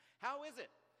How is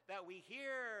it that we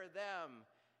hear them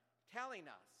telling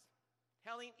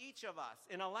each of us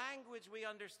in a language we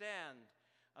understand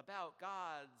about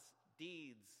God's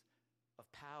deeds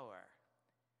of power?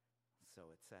 So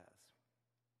it says.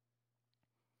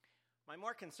 My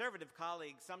more conservative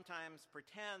colleagues sometimes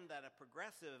pretend that a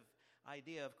progressive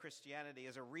idea of Christianity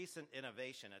is a recent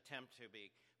innovation, attempt to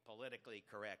be politically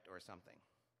correct or something.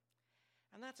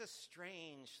 And that's a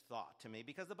strange thought to me,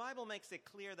 because the Bible makes it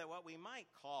clear that what we might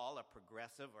call a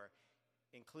progressive or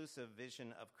inclusive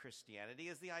vision of Christianity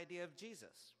is the idea of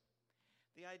Jesus.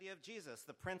 The idea of Jesus,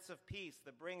 the Prince of Peace,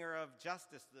 the bringer of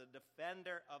justice, the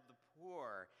defender of the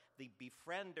poor, the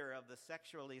befriender of the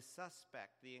sexually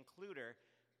suspect, the includer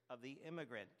of the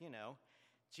immigrant.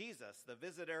 Jesus, the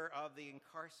visitor of the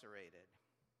incarcerated.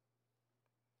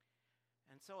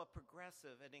 And so a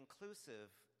progressive and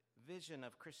inclusive vision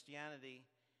of Christianity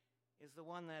is the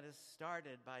one that is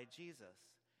started by Jesus,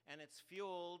 and it's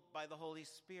fueled by the Holy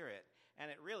Spirit,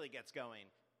 and it really gets going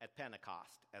at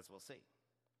Pentecost, as we'll see.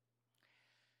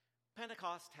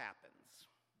 Pentecost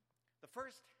happens. The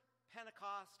first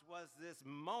Pentecost was this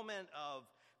moment of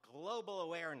global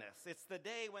awareness. It's the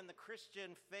day when the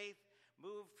Christian faith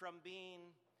moved from being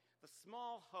the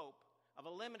small hope of a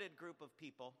limited group of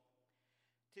people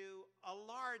to a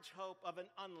large hope of an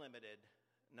unlimited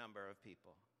number of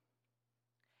people.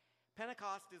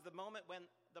 Pentecost is the moment when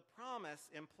the promise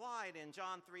implied in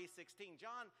John 3:16,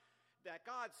 that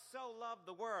God so loved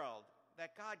the world,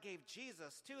 that God gave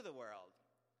Jesus to the world,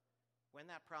 when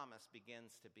that promise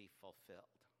begins to be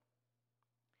fulfilled.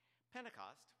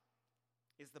 Pentecost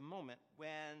is the moment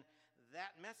when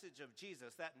that message of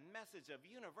Jesus, that message of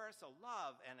universal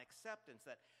love and acceptance,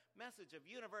 that message of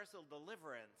universal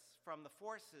deliverance from the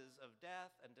forces of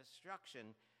death and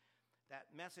destruction,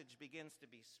 that message begins to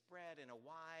be spread in a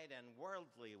wide and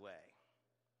worldly way.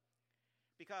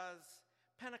 Because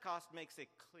Pentecost makes it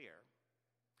clear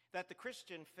that the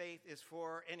Christian faith is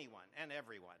for anyone and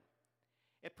everyone.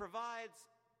 It provides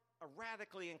a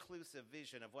radically inclusive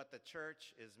vision of what the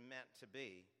church is meant to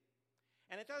be.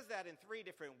 And it does that in three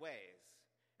different ways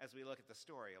as we look at the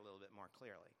story a little bit more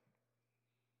clearly.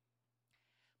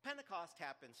 Pentecost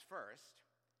happens first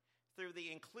through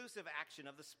the inclusive action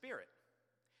of the Spirit.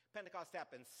 Pentecost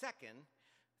happens second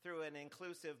through an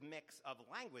inclusive mix of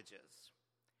languages.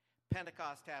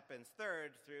 Pentecost happens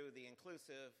third through the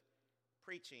inclusive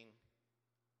preaching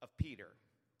of Peter.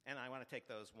 And I want to take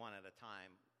those one at a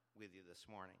time with you this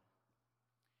morning.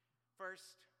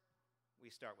 First, we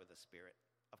start with the Spirit.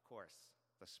 Of course,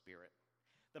 the Spirit.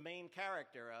 The main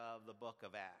character of the book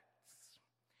of Acts.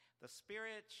 The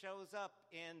Spirit shows up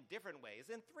in different ways,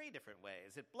 in three different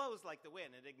ways. It blows like the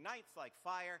wind, it ignites like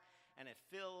fire, and it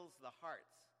fills the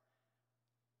hearts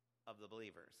of the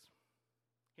believers.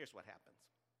 Here's what happens.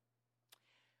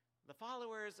 The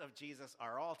followers of Jesus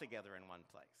are all together in one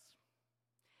place.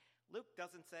 Luke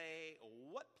doesn't say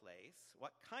what place,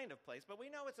 what kind of place, but we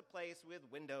know it's a place with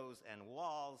windows and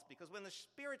walls, because when the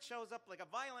Spirit shows up like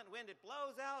a violent wind, it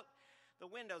blows out the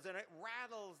windows and it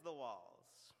rattles the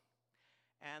walls.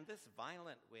 And this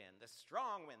violent wind, this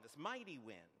strong wind, this mighty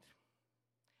wind,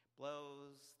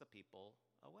 blows the people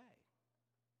away.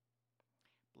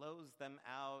 Blows them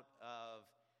out of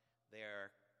their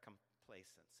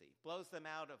complacency. Blows them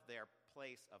out of their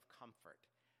place of comfort,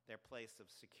 their place of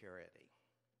security.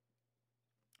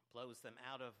 Blows them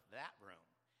out of that room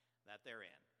that they're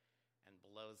in and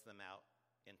blows them out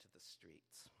into the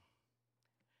streets.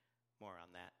 More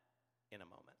on that in a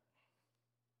moment.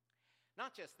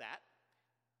 Not just that.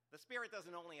 The Spirit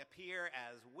doesn't only appear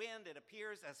as wind, it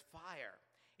appears as fire.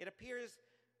 It appears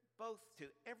both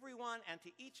to everyone and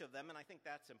to each of them, and I think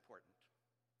that's important.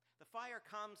 The fire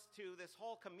comes to this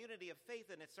whole community of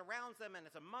faith, and it surrounds them, and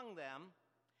it's among them.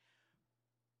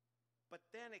 But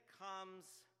then it comes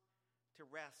to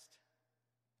rest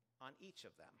on each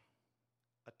of them,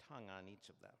 a tongue on each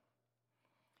of them.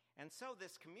 And so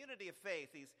this community of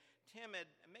faith, these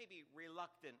timid, maybe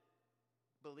reluctant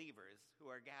believers who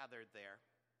are gathered there,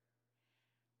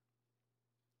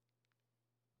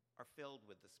 are filled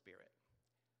with the Spirit,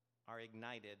 are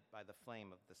ignited by the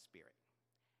flame of the Spirit,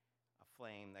 a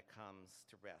flame that comes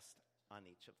to rest on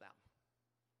each of them.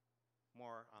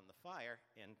 More on the fire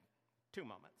in 2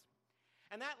 moments.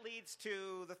 And that leads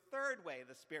to the third way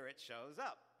the Spirit shows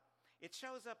up. It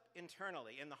shows up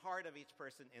internally in the heart of each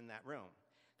person in that room.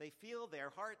 They feel their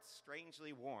hearts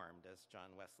strangely warmed, as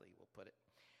John Wesley will put it.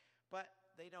 But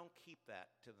they don't keep that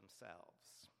to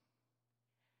themselves.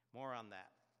 More on that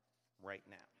right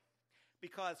now.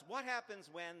 Because what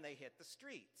happens when they hit the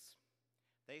streets?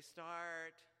 They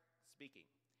start speaking.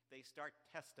 They start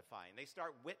testifying. They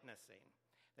start witnessing.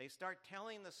 They start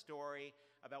telling the story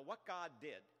about what God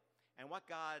did and what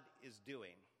God is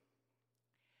doing.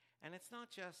 And it's not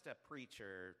just a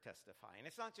preacher testifying.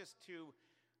 It's not just two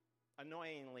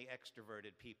annoyingly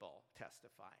extroverted people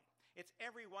testifying. It's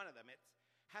every one of them. It's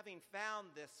having found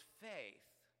this faith,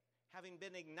 having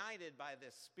been ignited by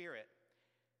this Spirit,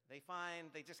 they find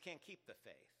they just can't keep the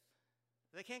faith.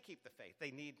 They can't keep the faith.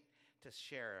 They need to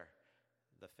share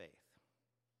the faith.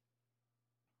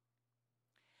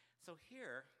 So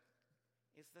here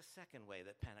is the second way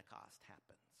that Pentecost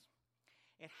happens.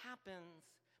 It happens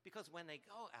because when they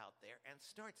go out there and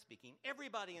start speaking,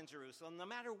 everybody in Jerusalem, no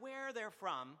matter where they're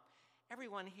from,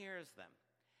 everyone hears them.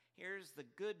 Here's the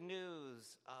good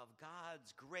news of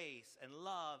God's grace and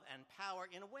love and power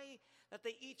in a way that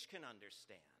they each can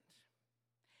understand,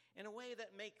 in a way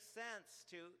that makes sense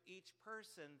to each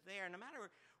person there, no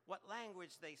matter what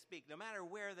language they speak, no matter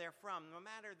where they're from, no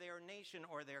matter their nation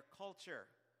or their culture.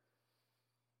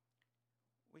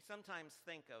 We sometimes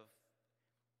think of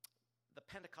the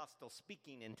Pentecostal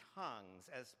speaking in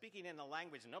tongues as speaking in a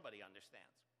language nobody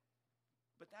understands.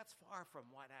 But that's far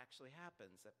from what actually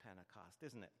happens at Pentecost,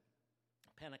 isn't it?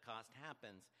 Pentecost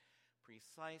happens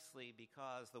precisely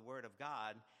because the Word of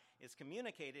God is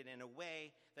communicated in a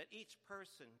way that each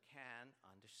person can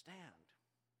understand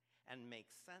and make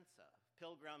sense of.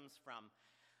 Pilgrims from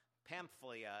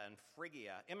Pamphylia and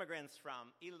Phrygia, immigrants from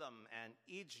Elam and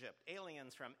Egypt,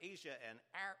 aliens from Asia and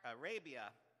Arabia,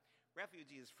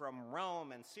 refugees from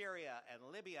Rome and Syria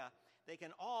and Libya, they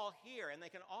can all hear and they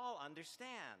can all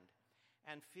understand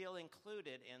and feel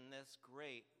included in this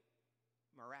great,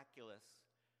 miraculous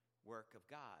work of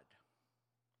God.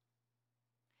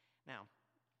 Now,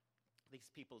 these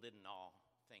people didn't all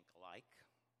think alike.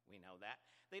 We know that.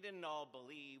 They didn't all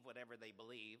believe whatever they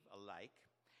believe alike.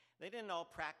 They didn't all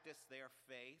practice their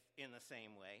faith in the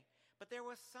same way. But there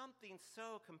was something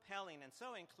so compelling and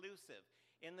so inclusive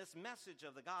in this message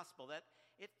of the gospel that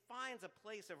it finds a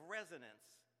place of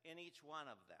resonance in each one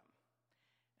of them.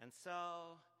 And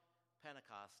so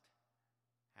Pentecost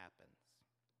happens.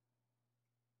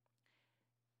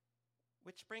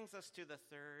 Which brings us to the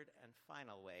third and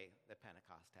final way that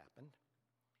Pentecost happened.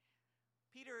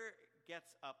 Peter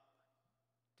gets up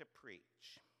to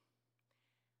preach.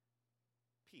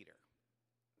 Peter,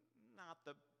 not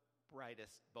the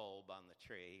brightest bulb on the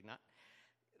tree, not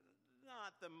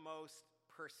the most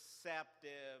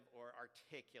perceptive or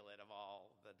articulate of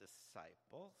all the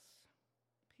disciples.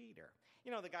 Peter.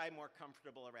 You know, the guy more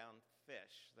comfortable around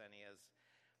fish than he is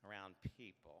around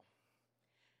people.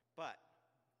 But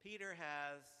Peter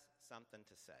has something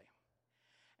to say.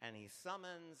 And he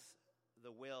summons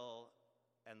the will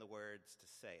and the words to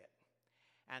say it.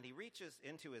 And he reaches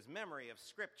into his memory of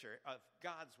Scripture, of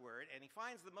God's Word, and he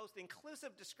finds the most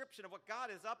inclusive description of what God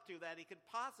is up to that he could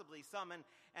possibly summon.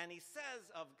 And he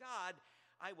says of God,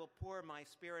 I will pour my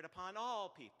Spirit upon all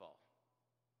people.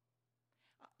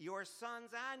 Your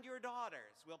sons and your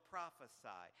daughters will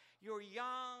prophesy. Your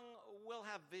young will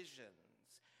have visions.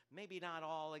 Maybe not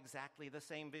all exactly the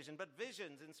same vision, but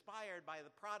visions inspired by the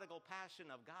prodigal passion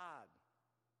of God.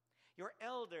 Your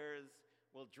elders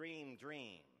will dream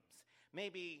dreams.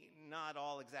 Maybe not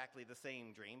all exactly the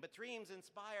same dream, but dreams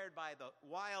inspired by the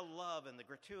wild love and the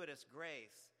gratuitous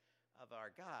grace of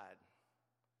our God.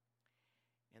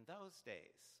 In those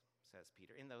days, says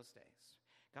Peter, in those days,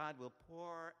 God will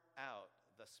pour out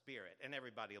the Spirit, and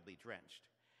everybody will be drenched.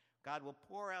 God will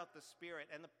pour out the Spirit,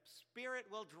 and the Spirit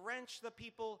will drench the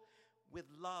people with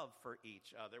love for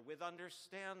each other, with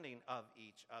understanding of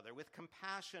each other, with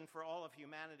compassion for all of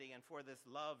humanity and for this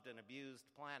loved and abused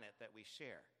planet that we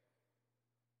share.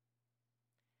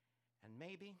 And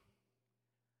maybe,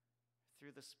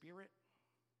 through the Spirit,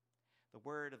 the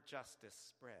word of justice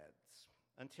spreads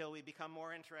until we become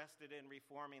more interested in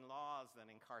reforming laws than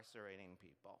incarcerating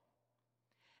people.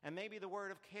 And maybe the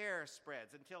word of care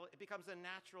spreads until it becomes a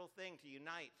natural thing to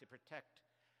unite to protect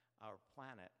our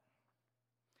planet.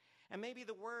 And maybe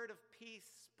the word of peace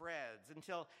spreads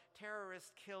until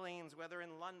terrorist killings, whether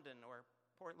in London or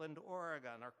Portland,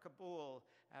 Oregon, or Kabul,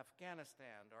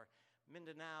 Afghanistan, or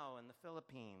Mindanao in the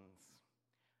Philippines,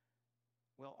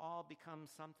 will all become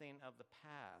something of the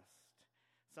past,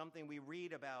 something we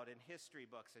read about in history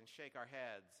books and shake our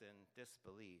heads in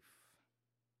disbelief.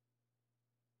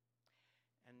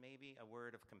 And maybe a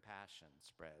word of compassion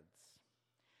spreads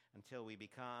until we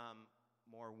become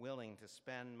more willing to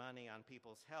spend money on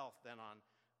people's health than on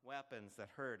weapons that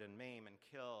hurt and maim and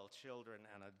kill children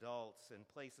and adults in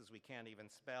places we can't even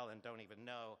spell and don't even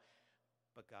know,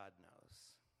 but God knows.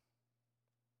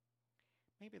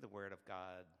 Maybe the word of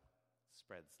God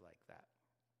spreads like that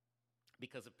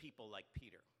because of people like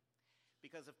Peter,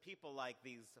 because of people like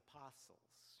these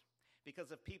apostles,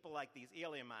 because of people like these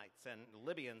Elamites and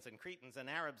Libyans and Cretans and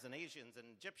Arabs and Asians and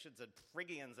Egyptians and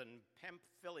Phrygians and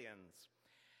Pamphylians,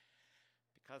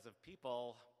 because of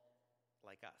people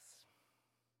like us,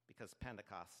 because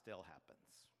Pentecost still happens.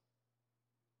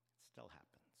 It still happens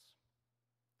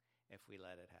if we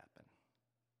let it happen.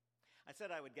 I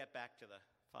said I would get back to the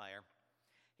fire.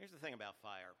 Here's the thing about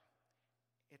fire.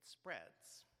 It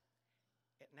spreads.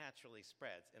 It naturally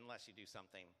spreads unless you do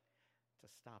something to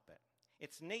stop it.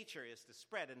 Its nature is to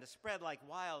spread, and to spread like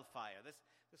wildfire.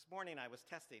 This morning I was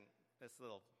testing this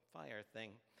little fire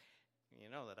thing. You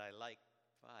know that I like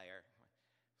fire.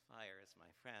 Fire is my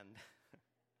friend.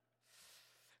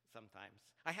 Sometimes.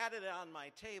 I had it on my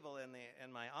table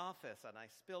in my office, and I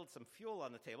spilled some fuel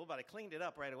on the table, but I cleaned it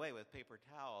up right away with paper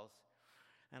towels,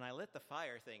 and I lit the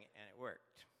fire thing, and it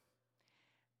worked.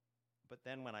 But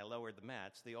then when I lowered the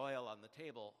match, the oil on the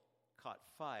table caught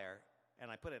fire, and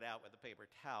I put it out with the paper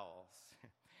towels.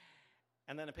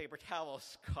 And then the paper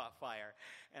towels caught fire,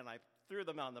 and I threw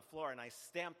them on the floor, and I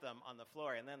stamped them on the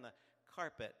floor, and then the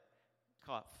carpet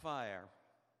caught fire.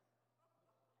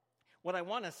 What I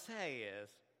want to say is,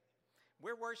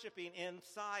 we're worshiping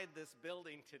inside this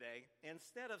building today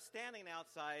instead of standing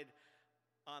outside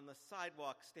on the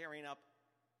sidewalk staring up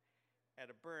at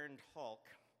a burned hulk.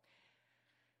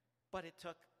 But it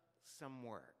took some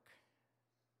work.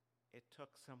 It took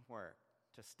some work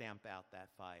to stamp out that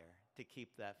fire, to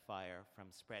keep that fire from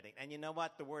spreading. And you know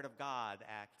what? The Word of God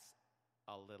acts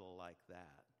a little like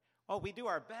that. Oh, we do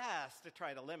our best to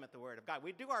try to limit the Word of God.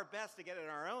 We do our best to get in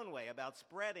our own way about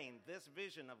spreading this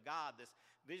vision of God, this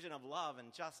vision of love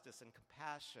and justice and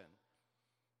compassion.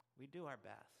 We do our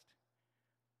best,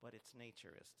 but its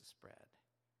nature is to spread.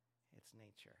 Its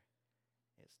nature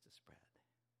is to spread.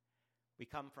 We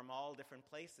come from all different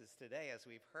places today, as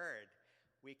we've heard.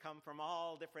 We come from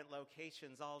all different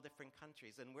locations, all different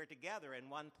countries, and we're together in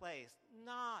one place,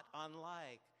 not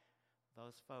unlike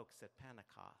those folks at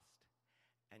Pentecost.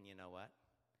 And you know what?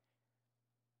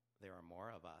 There are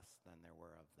more of us than there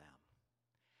were of them.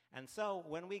 And so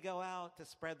when we go out to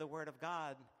spread the Word of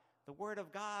God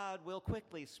will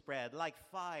quickly spread like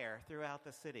fire throughout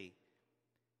the city,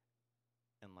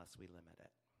 unless we limit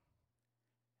it.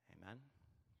 Amen?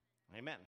 Amen.